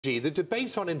The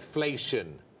debate on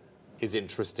inflation is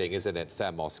interesting, isn't it,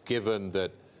 Themos, given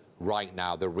that right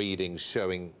now the readings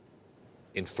showing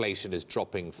inflation is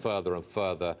dropping further and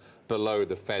further below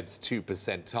the Fed's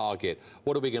 2% target.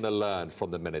 What are we going to learn from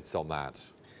the minutes on that?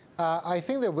 I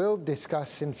think that we'll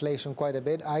discuss inflation quite a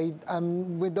bit.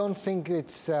 We don't think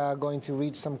it's going to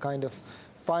reach some kind of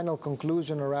final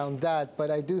conclusion around that,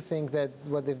 but I do think that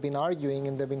what they've been arguing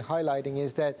and they've been highlighting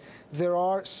is that there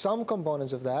are some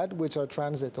components of that which are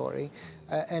transitory,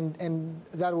 and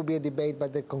that will be a debate,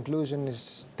 but the conclusion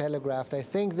is telegraphed. I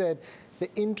think that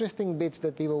the interesting bits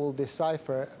that people will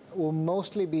decipher will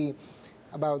mostly be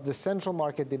about the central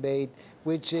market debate,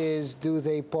 which is, do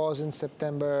they pause in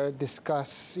September,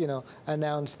 discuss,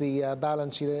 announce the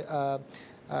balance sheet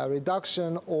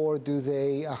reduction, or do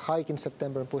they hike in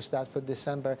September and push that for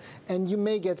December? And you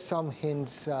may get some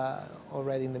hints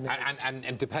already in the minutes.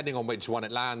 And depending on which one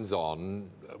it lands on,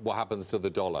 what happens to the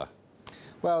dollar?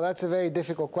 Well, that's a very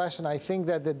difficult question. I think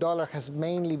that the dollar has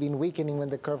mainly been weakening when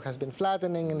the curve has been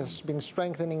flattening and has been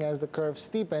strengthening as the curve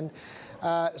steepened.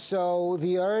 So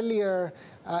the earlier,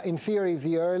 in theory,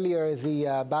 the earlier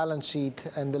the balance sheet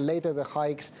and the later the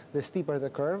hikes, the steeper the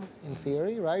curve, in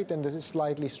theory, right? And this is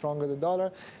slightly stronger the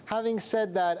dollar. Having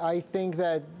said that, I think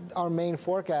that our main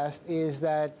forecast is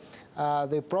that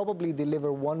they probably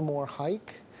deliver one more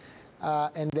hike.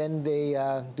 And then they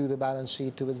do the balance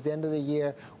sheet towards the end of the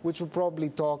year, which will probably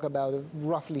talk about a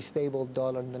roughly stable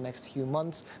dollar in the next few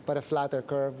months, but a flatter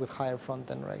curve with higher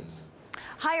front-end rates.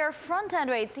 Higher front-end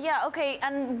rates, yeah, okay.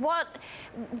 And what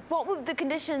would the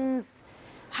conditions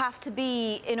have to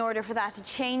be in order for that to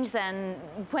change then?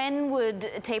 When would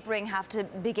tapering have to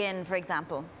begin, for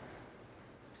example?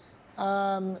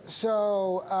 I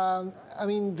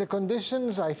mean, the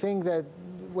conditions, I think that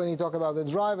when you talk about the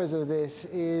drivers of this,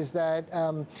 is that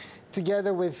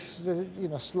together with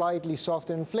the slightly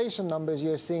softer inflation numbers,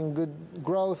 you're seeing good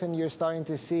growth and you're starting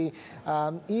to see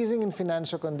easing in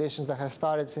financial conditions that has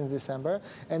started since December,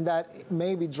 and that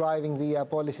may be driving the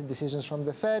policy decisions from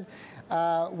the Fed.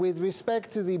 With respect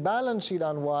to the balance sheet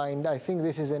unwind, I think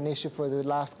this is an issue for the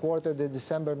last quarter, the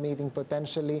December meeting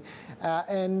potentially.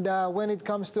 And when it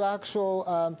comes to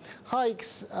actual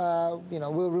hikes,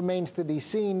 will remains to be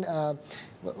seen.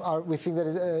 We think that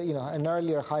an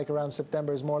earlier hike around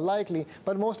September is more likely.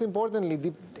 But most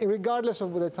importantly, regardless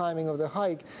of the timing of the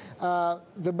hike,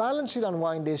 the balance sheet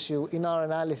unwind issue in our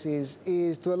analysis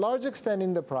is to a large extent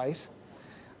in the price.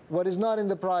 What is not in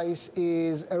the price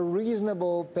is a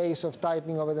reasonable pace of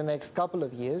tightening over the next couple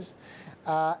of years.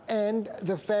 And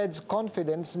the Fed's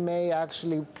confidence may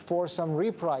actually force some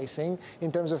repricing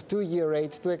in terms of two-year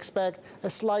rates to expect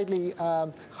a slightly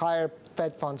higher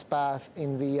Fed funds path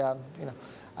in the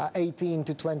 18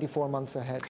 to 24 months ahead.